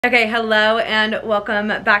Okay, hello and welcome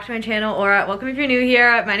back to my channel, or welcome if you're new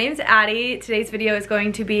here. My name's Addie. Today's video is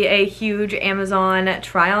going to be a huge Amazon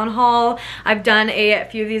try-on haul. I've done a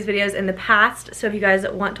few of these videos in the past, so if you guys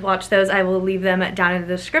want to watch those, I will leave them down in the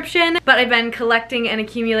description. But I've been collecting and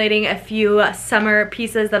accumulating a few summer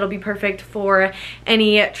pieces that'll be perfect for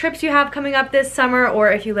any trips you have coming up this summer,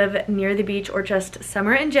 or if you live near the beach, or just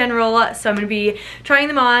summer in general. So I'm going to be trying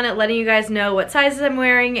them on, letting you guys know what sizes I'm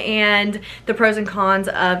wearing and the pros and cons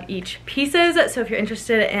of each pieces. So if you're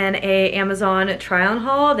interested in a Amazon try-on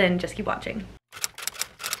haul, then just keep watching.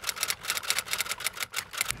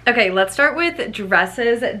 Okay, let's start with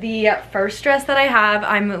dresses. The first dress that I have,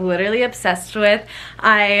 I'm literally obsessed with.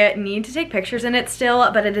 I need to take pictures in it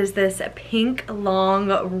still, but it is this pink, long,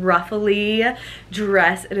 ruffly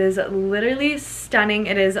dress. It is literally stunning.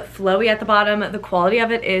 It is flowy at the bottom. The quality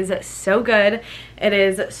of it is so good. It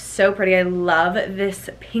is so pretty. I love this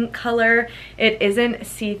pink color. It isn't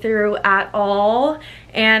see-through at all.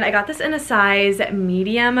 And I got this in a size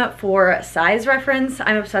medium for size reference.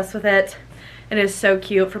 I'm obsessed with it. It is so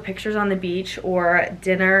cute for pictures on the beach or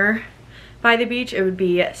dinner by the beach. It would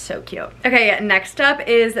be so cute. Okay, next up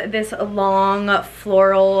is this long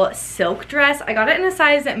floral silk dress. I got it in a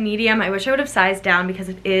size medium. I wish I would have sized down because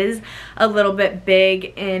it is a little bit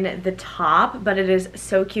big in the top, but it is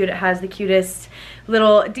so cute. It has the cutest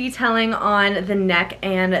little detailing on the neck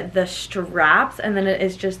and the straps, and then it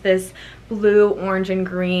is just this blue, orange, and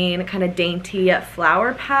green kind of dainty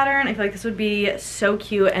flower pattern. I feel like this would be so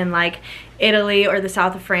cute in like Italy or the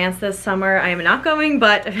south of France this summer. I am not going,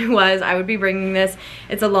 but if it was, I would be bringing this.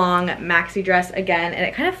 It's a long maxi dress again, and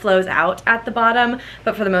it kind of flows out at the bottom,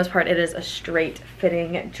 but for the most part, it is a straight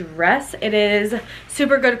fitting dress. It is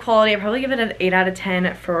super good quality. I probably give it an 8 out of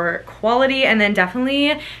 10 for quality, and then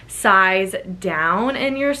definitely size down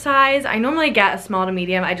in your size. I normally get a small to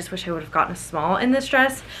medium. I just wish I would have gotten a small in this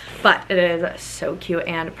dress, but it is so cute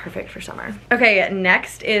and perfect for summer. Okay,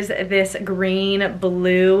 next is this green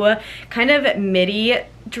blue kind of midi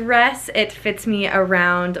dress. It fits me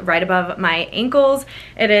around right above my ankles.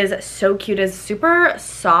 It is so cute. It's super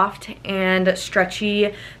soft and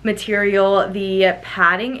stretchy material. The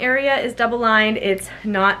padding area is double lined. It's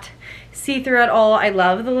not see-through at all. I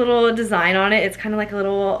love the little design on it. It's kind of like a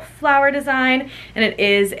little flower design, and it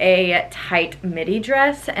is a tight midi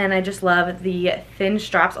dress, and I just love the thin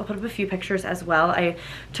straps. I'll put up a few pictures as well. I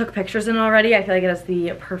took pictures in already. I feel like it is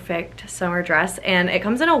the perfect summer dress, and it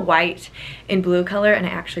comes in a white and blue color, and I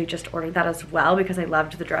actually just ordered that as well because I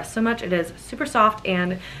loved the dress so much. It is super soft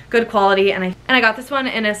and good quality, and I got this one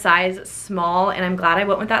in a size small, and I'm glad I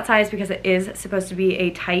went with that size because it is supposed to be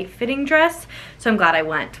a tight fitting dress, so I'm glad I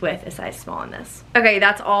went with a size small in this. Okay,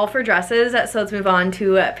 that's all for dresses, so let's move on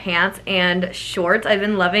to pants and shorts. I've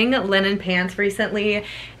been loving linen pants recently,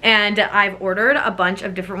 and I've ordered a bunch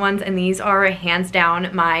of different ones, and these are hands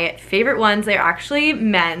down my favorite ones. They're actually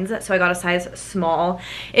men's, so I got a size small.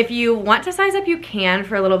 If you want to size up, you can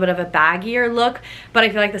for a little bit of a baggier look, but I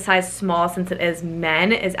feel like the size small, since it is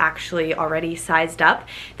men, is actually already sized up.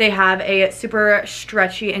 They have a super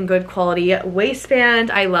stretchy and good quality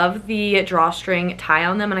waistband. I love the drawstring tie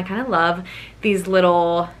on them, and I kind of love these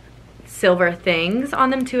little silver things on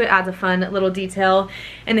them too. It adds a fun little detail,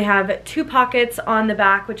 and they have 2 pockets on the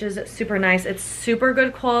back, which is super nice. It's super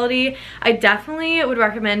good quality. I definitely would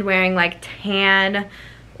recommend wearing like tan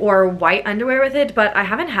or white underwear with it, but I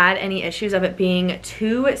haven't had any issues of it being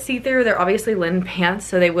too see-through. They're obviously linen pants,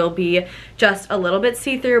 so they will be just a little bit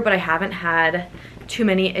see-through, but I haven't had too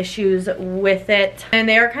many issues with it. And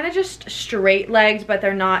they are kind of just straight legged, but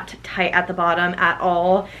they're not tight at the bottom at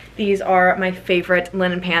all. These are my favorite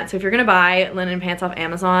linen pants. So if you're gonna buy linen pants off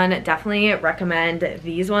Amazon, definitely recommend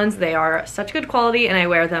these ones. They are such good quality, and I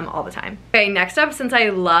wear them all the time. Okay, next up, since I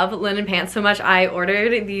love linen pants so much, I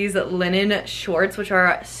ordered these linen shorts, which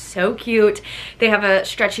are so cute. They have a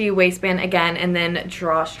stretchy waistband again, and then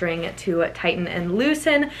drawstring to tighten and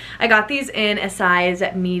loosen. I got these in a size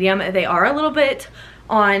medium. They are a little bit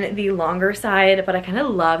on the longer side, but I kind of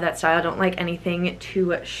love that style. I don't like anything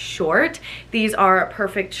too short. These are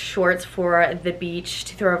perfect shorts for the beach,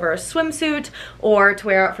 to throw over a swimsuit or to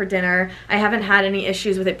wear out for dinner. I haven't had any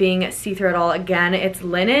issues with it being see-through at all. Again, it's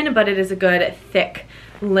linen, but it is a good thick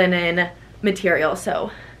linen material.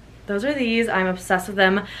 So those are these. I'm obsessed with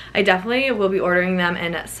them. I definitely will be ordering them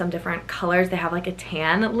in some different colors. They have like a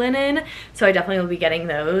tan linen, so I definitely will be getting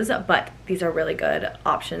those, but these are really good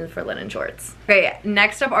options for linen shorts. Okay,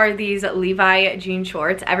 next up are these Levi jean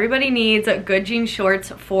shorts. Everybody needs good jean shorts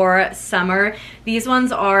for summer. These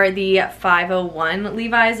ones are the 501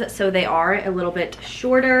 Levi's, so they are a little bit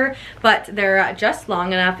shorter, but they're just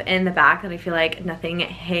long enough in the back that I feel like nothing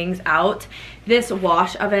hangs out. This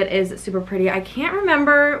wash of it is super pretty. I can't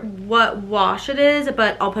remember what wash it is,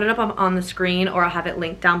 but I'll put it up on the screen, or I'll have it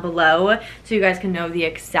linked down below so you guys can know the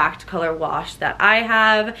exact color wash that I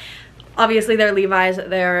have. Obviously they're Levi's,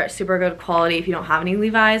 they're super good quality if you don't have any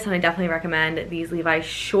Levi's, and I definitely recommend these Levi's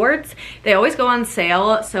shorts. They always go on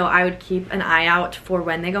sale, so I would keep an eye out for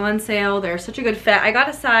when they go on sale. They're such a good fit. I got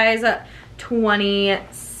a size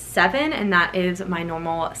 27, and that is my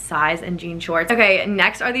normal size in jean shorts. Okay,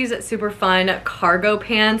 next are these super fun cargo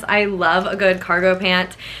pants. I love a good cargo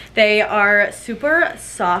pant. They are super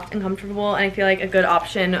soft and comfortable, and I feel like a good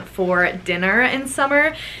option for dinner in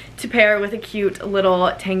summer to pair with a cute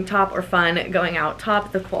little tank top or fun going out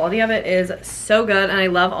top. The quality of it is so good, and I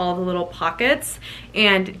love all the little pockets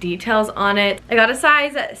and details on it. I got a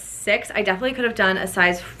size 6. I definitely could have done a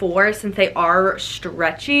size 4 since they are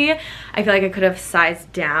stretchy. I feel like I could have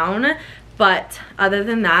sized down, but other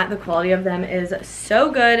than that, the quality of them is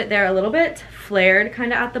so good. They're a little bit flared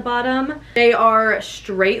kind of at the bottom. They are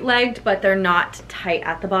straight legged, but they're not tight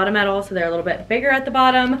at the bottom at all, so they're a little bit bigger at the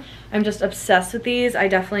bottom. I'm just obsessed with these. I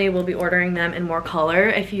definitely will be ordering them in more color.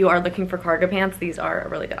 If you are looking for cargo pants, these are a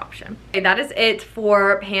really good option. Okay, that is it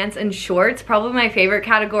for pants and shorts. Probably my favorite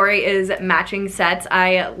category is matching sets.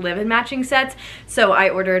 I live in matching sets, so I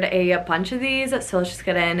ordered a bunch of these. So let's just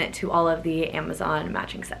get into all of the Amazon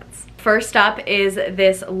matching sets. First up is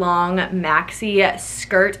this long maxi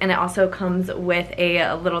skirt, and it also comes with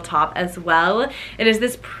a little top as well. It is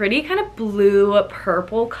this pretty kind of blue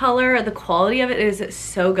purple color. The quality of it is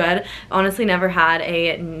so good. Honestly, never had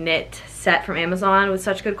a knit set from Amazon with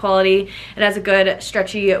such good quality. It has a good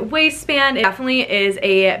stretchy waistband. It definitely is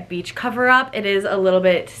a beach cover up. It is a little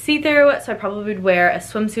bit see-through, so I probably would wear a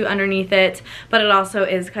swimsuit underneath it, but it also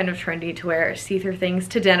is kind of trendy to wear see-through things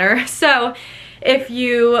to dinner. So if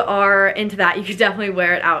you are into that, you could definitely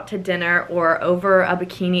wear it out to dinner or over a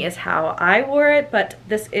bikini is how I wore it, but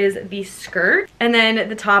this is the skirt. And then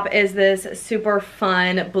the top is this super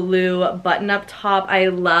fun blue button-up top. I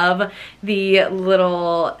love the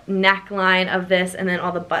little neckline of this and then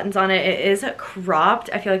all the buttons on it. It is cropped.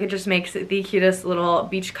 I feel like it just makes it the cutest little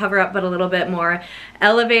beach cover-up, but a little bit more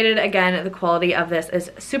elevated. Again, the quality of this is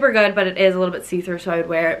super good, but it is a little bit see-through, so I would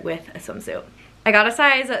wear it with a swimsuit. I got a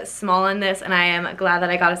size small in this, and I am glad that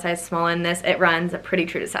I got a size small in this. It runs pretty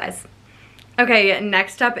true to size. Okay,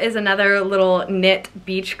 next up is another little knit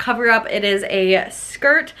beach cover up. It is a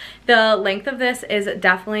skirt. The length of this is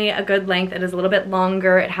definitely a good length. It is a little bit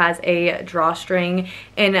longer. It has a drawstring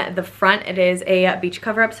in the front. It is a beach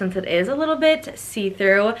cover up since it is a little bit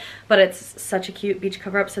see-through, but it's such a cute beach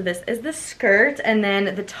cover up. So this is the skirt, and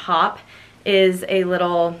then the top is a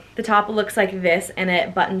little, the top looks like this, and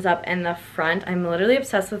it buttons up in the front. I'm literally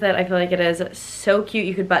obsessed with it. I feel like it is so cute.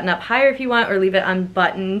 You could button up higher if you want or leave it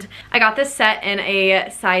unbuttoned. I got this set in a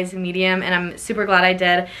size medium, and I'm super glad I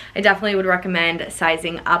did. I definitely would recommend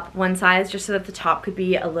sizing up one size just so that the top could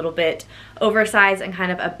be a little bit oversized and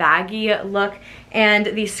kind of a baggy look. And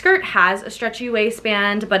the skirt has a stretchy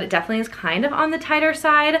waistband, but it definitely is kind of on the tighter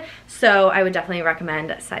side, so I would definitely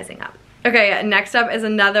recommend sizing up. Okay, next up is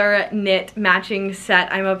another knit matching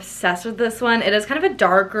set. I'm obsessed with this one. It is kind of a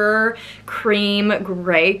darker cream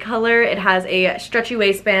gray color. It has a stretchy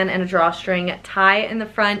waistband and a drawstring tie in the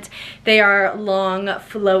front. They are long,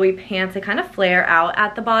 flowy pants. They kind of flare out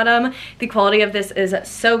at the bottom. The quality of this is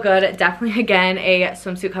so good. Definitely, again, a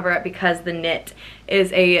swimsuit cover-up because the knit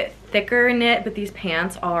is a thicker knit, but these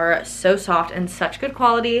pants are so soft and such good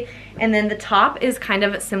quality. And then the top is kind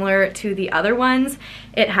of similar to the other ones.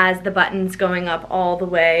 It has the buttons going up all the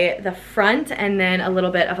way the front, and then a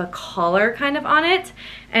little bit of a collar kind of on it.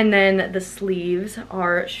 And then the sleeves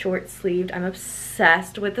are short sleeved. I'm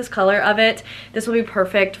obsessed with this color of it. This will be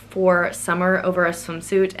perfect for summer over a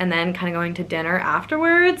swimsuit and then kind of going to dinner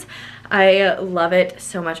afterwards. I love it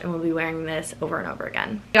so much, and we'll be wearing this over and over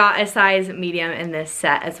again. Got a size medium in this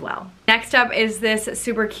set as well. Next up is this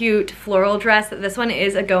super cute floral dress. This one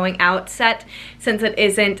is a going out set. Since it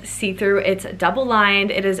isn't see-through, it's double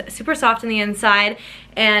lined. It is super soft on the inside,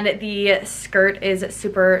 and the skirt is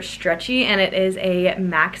super stretchy, and it is a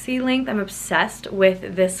maxi length. I'm obsessed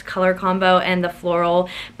with this color combo and the floral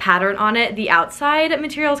pattern on it. The outside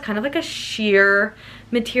material is kind of like a sheer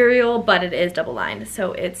material, but it is double lined,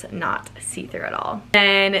 so it's not see-through at all.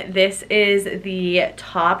 And this is the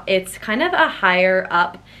top. It's kind of a higher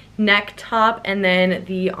up neck top, and then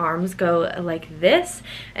the arms go like this,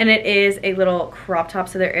 and it is a little crop top,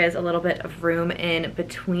 so there is a little bit of room in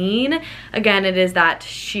between. Again, it is that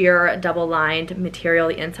sheer double lined material.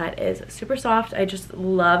 The inside is super soft. I just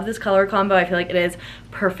love this color combo. I feel like it is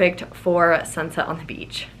perfect for sunset on the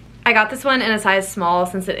beach. I got this one in a size small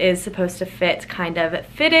since it is supposed to fit kind of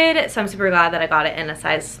fitted, so I'm super glad that I got it in a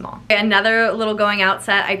size small. Okay, another little going out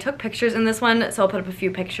set. I took pictures in this one, so I'll put up a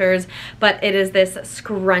few pictures, but it is this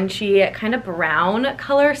scrunchy kind of brown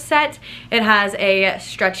color set. It has a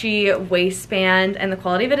stretchy waistband and the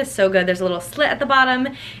quality of it is so good. There's a little slit at the bottom.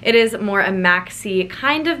 It is more a maxi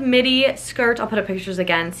kind of midi skirt. I'll put up pictures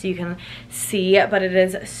again so you can see, but it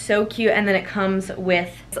is so cute. And then it comes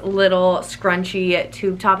with this little scrunchy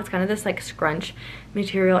tube top. It's kind of this like scrunch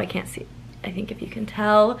material. I can't see, I think if you can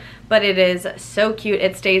tell, but it is so cute.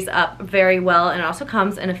 It stays up very well and it also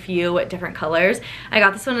comes in a few different colors. I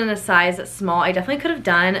got this one in a size small. I definitely could have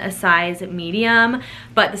done a size medium,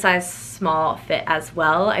 but the size small fit as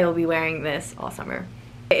well. I will be wearing this all summer.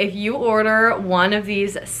 If you order one of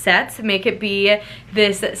these sets, make it be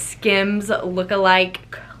this Skims lookalike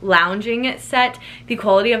lounging set. The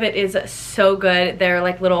quality of it is so good. They're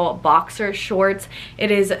like little boxer shorts. It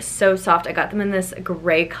is so soft. I got them in this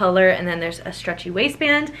gray color, and then there's a stretchy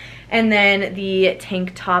waistband, and then the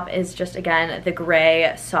tank top is just, again, the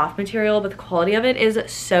gray soft material, but the quality of it is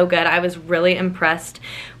so good. I was really impressed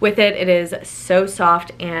with it. It is so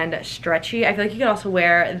soft and stretchy. I feel like you could also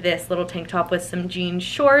wear this little tank top with some jean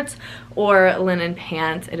shorts or linen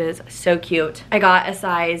pants. It is so cute. I got a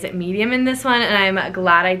size medium in this one, and I'm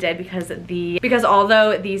glad I did because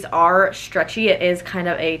although these are stretchy, it is kind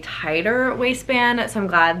of a tighter waistband, so I'm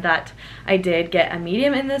glad that I did get a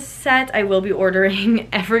medium in this set. I will be ordering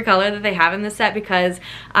every color that they have in this set because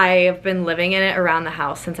I've been living in it around the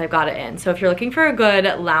house since I got it in. So if you're looking for a good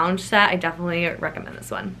lounge set, I definitely recommend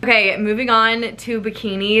this one. Okay, moving on to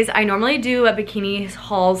bikinis. I normally do bikini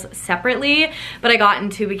hauls separately, but I got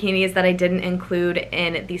into bikinis that I didn't include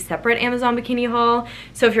in the separate Amazon bikini haul.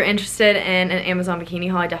 So if you're interested in an Amazon bikini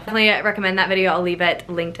haul, I definitely recommend that video. I'll leave it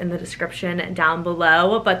linked in the description down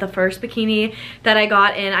below. But the first bikini that I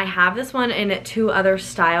got in, I have this one in 2 other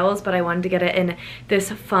styles, but I wanted to get it in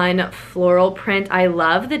this fun floral print. I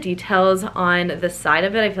love the details on the side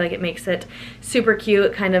of it. I feel like it makes it super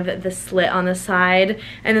cute, kind of the slit on the side,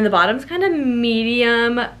 and then the bottom's kind of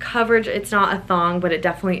medium coverage. It's not a thong, but it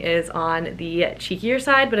definitely is on the cheekier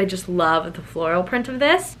side, but I just love the floral print of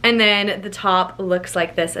this. And then the top looks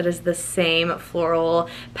like this. It is the same floral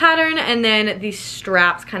pattern, and then the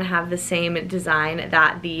straps kind of have the same design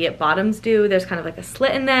that the bottoms do. There's kind of like a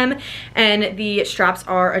slit in them, and the straps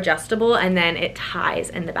are adjustable, and then it ties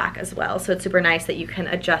in the back as well. So it's super nice that you can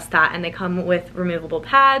adjust that, and they come with removable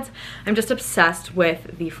pads. I'm just obsessed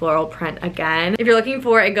with the floral print again. If you're looking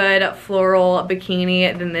for a good floral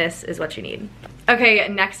bikini, then this is what you need. Okay,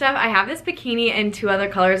 next up, I have this bikini in 2 other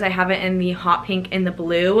colors. I have it in the hot pink and the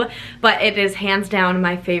blue, but it is hands down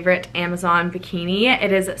my favorite Amazon bikini.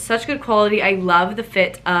 It is such good quality. I love the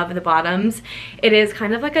fit of the bottoms. It is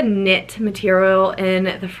kind of like a knit material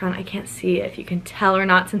in the front. I can't see if you can tell or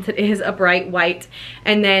not since it is a bright white,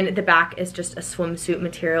 and then the back is just a swimsuit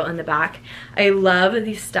material in the back. I love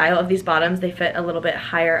the style of these bottoms. They fit a little bit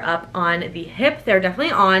higher up on the hip. They're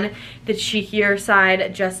definitely on the cheekier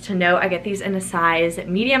side. Just to note, I get these in a size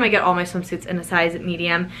medium. I get all my swimsuits in a size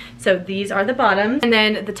medium. So these are the bottoms. And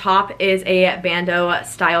then the top is a bandeau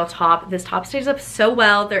style top. This top stays up so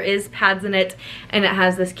well. There is pads in it, and it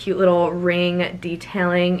has this cute little ring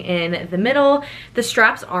detailing in the middle. The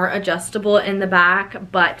straps are adjustable in the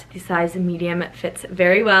back, but the size medium fits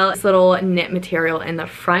very well. This little knit material in the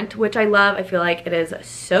front, which I love. I feel like it is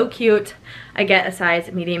so cute. I get a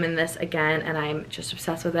size medium in this again, and I'm just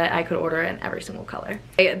obsessed with it. I could order it in every single color.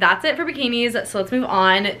 Okay, that's it for bikinis, so let's move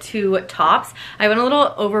on to tops. I went a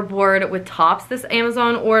little overboard with tops this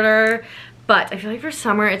Amazon order, but I feel like for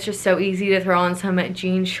summer it's just so easy to throw on some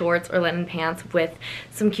jean shorts or linen pants with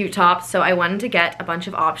some cute tops. So I wanted to get a bunch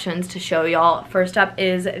of options to show y'all. First up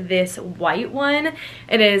is this white one.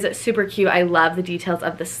 It is super cute. I love the details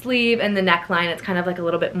of the sleeve and the neckline. It's kind of like a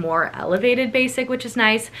little bit more elevated basic, which is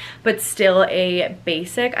nice, but still a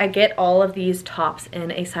basic. I get all of these tops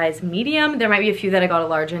in a size medium. There might be a few that I got a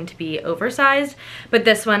large in to be oversized, but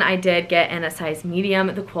this one I did get in a size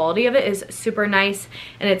medium. The quality of it is super nice,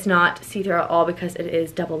 and it's not see-through at all because it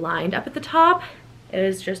is double lined up at the top. It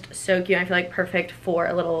is just so cute. I feel like perfect for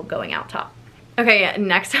a little going out top. Okay,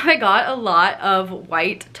 next up I got a lot of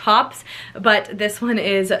white tops, but this one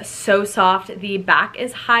is so soft. The back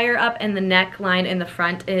is higher up and the neckline in the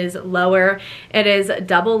front is lower. It is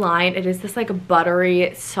double lined. It is this like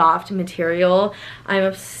buttery soft material. I'm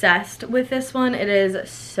obsessed with this one. It is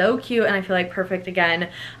so cute, and I feel like perfect, again,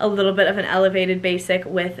 a little bit of an elevated basic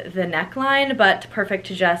with the neckline, but perfect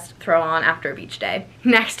to just throw on after a beach day.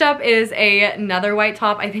 Next up is another white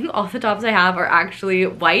top. I think all the tops I have are actually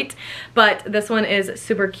white, but this one is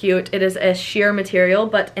super cute. It is a sheer material,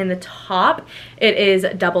 but in the top it is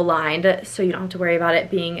double lined, so you don't have to worry about it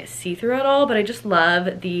being see-through at all, but I just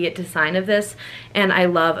love the design of this, and I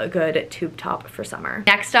love a good tube top for summer.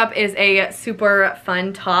 Next up is a super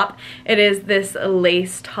fun top. It is this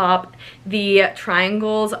lace top. The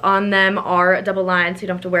triangles on them are double lined, so you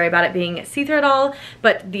don't have to worry about it being see-through at all,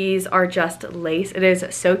 but these are just lace. It is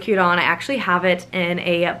so cute on. I actually have it in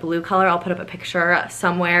a blue color. I'll put up a picture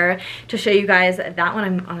somewhere to show you guys that one.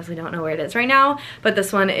 I honestly don't know where it is right now, but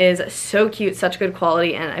this one is so cute, such good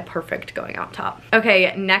quality, and a perfect going out top.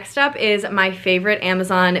 Okay, next up is my favorite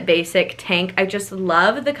Amazon basic tank. I just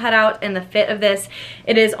love the cutout and the fit of this.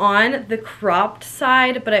 It is on the cropped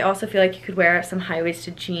side, but I also feel like you could wear some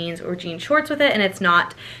high-waisted jeans or jean shorts with it, and it's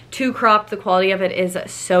not too cropped. The quality of it is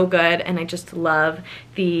so good, and I just loved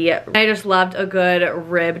a good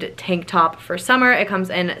ribbed tank top for summer. It comes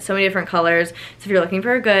in so many different colors, so if you're looking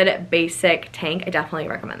for a good basic tank, I definitely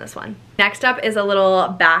recommend this one. Next up is a little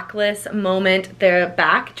backless moment. The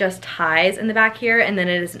back just ties in the back here, and then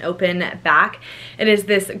it is an open back. It is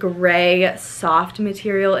this gray soft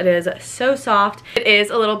material. It is so soft. It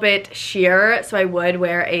is a little bit sheer, so I would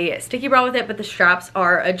wear a sticky bra with it, but the straps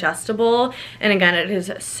are adjustable, and again, it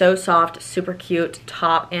is so soft, super cute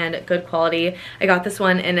top and good quality. I got this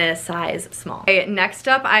one in a size small. Okay, next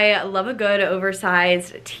up, I love a good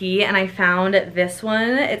oversized tee, and I found this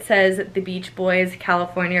one. It says the Beach Boys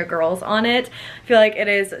California Girls on it. I feel like it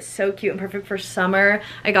is so cute and perfect for summer.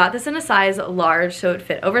 I got this in a size large, so it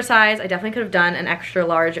fit oversized. I definitely could have done an extra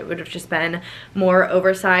large. It would have just been more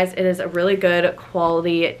oversized. It is a really good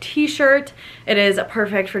quality t-shirt. It is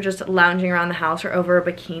perfect for just lounging around the house or over a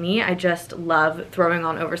bikini. I just love throwing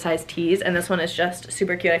on oversized tees, and this one is just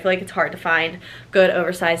super cute. I feel like it's hard to find good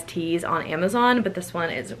oversized tees on Amazon, but this one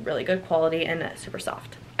is really good quality and super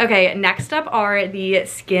soft. Okay, next up are the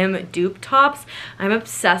Skim dupe tops. I'm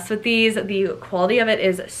obsessed with these. The quality of it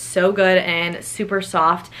is so good and super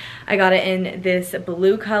soft. I got it in this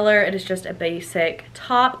blue color. It is just a basic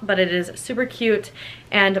top, but it is super cute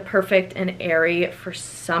and perfect and airy for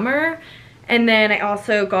summer. And then I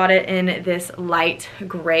also got it in this light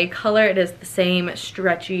gray color. It is the same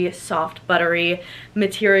stretchy, soft, buttery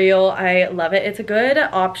material. I love it. It's a good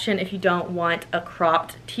option if you don't want a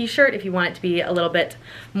cropped t-shirt, if you want it to be a little bit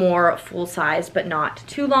more full size but not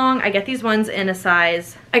too long. I get these ones in a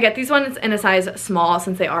size small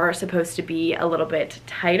since they are supposed to be a little bit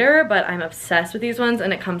tighter, but I'm obsessed with these ones,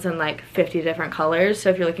 and it comes in like 50 different colors. So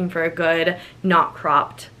if you're looking for a good, not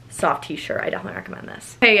cropped soft t-shirt, I definitely recommend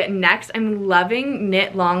this. Okay, next, I'm loving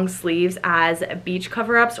knit long sleeves as beach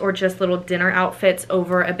cover-ups or just little dinner outfits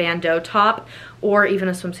over a bandeau top or even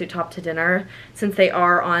a swimsuit top to dinner, since they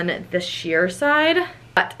are on the sheer side.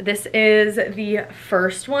 But this is the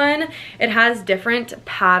first one. It has different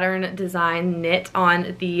pattern design knit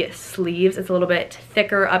on the sleeves. It's a little bit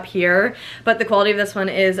thicker up here, but the quality of this one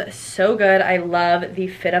is so good. I love the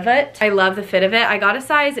fit of it. I got a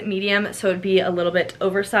size medium, so it'd be a little bit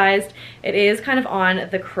oversized. It is kind of on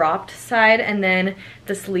the cropped side, and then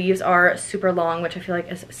the sleeves are super long, which I feel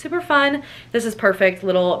like is super fun. This is perfect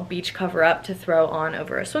little beach cover up to throw on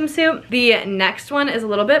over a swimsuit. The next one is a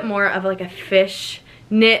little bit more of like a fish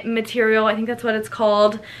knit material, I think that's what it's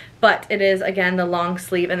called, but it is again the long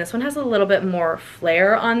sleeve, and this one has a little bit more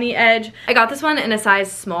flare on the edge. I got this one in a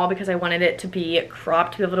size small because I wanted it to be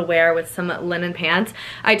cropped to be able to wear with some linen pants.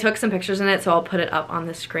 I took some pictures in it, so I'll put it up on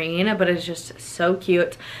the screen, but it's just so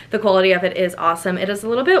cute. The quality of it is awesome. It is a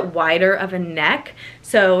little bit wider of a neck,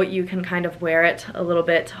 so you can kind of wear it a little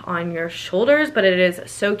bit on your shoulders, but it is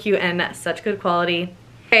so cute and such good quality.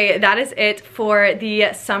 Okay, that is it for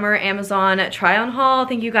the summer Amazon try-on haul.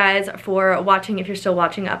 Thank you guys for watching. If you're still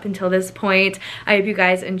watching up until this point, I hope you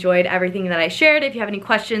guys enjoyed everything that I shared. If you have any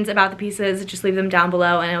questions about the pieces, just leave them down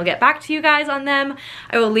below and I'll get back to you guys on them.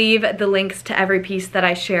 I will leave the links to every piece that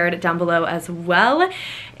I shared down below as well.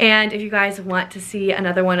 And if you guys want to see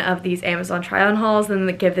another one of these Amazon try-on hauls, then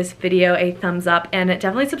give this video a thumbs up and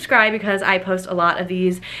definitely subscribe, because I post a lot of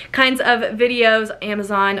these kinds of videos,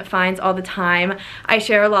 Amazon finds all the time. I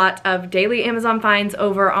share a lot of daily Amazon finds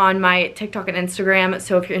over on my TikTok and Instagram,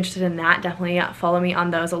 so if you're interested in that, definitely follow me on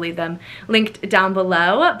those. I'll leave them linked down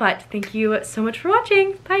below. But thank you so much for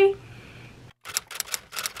watching. Bye!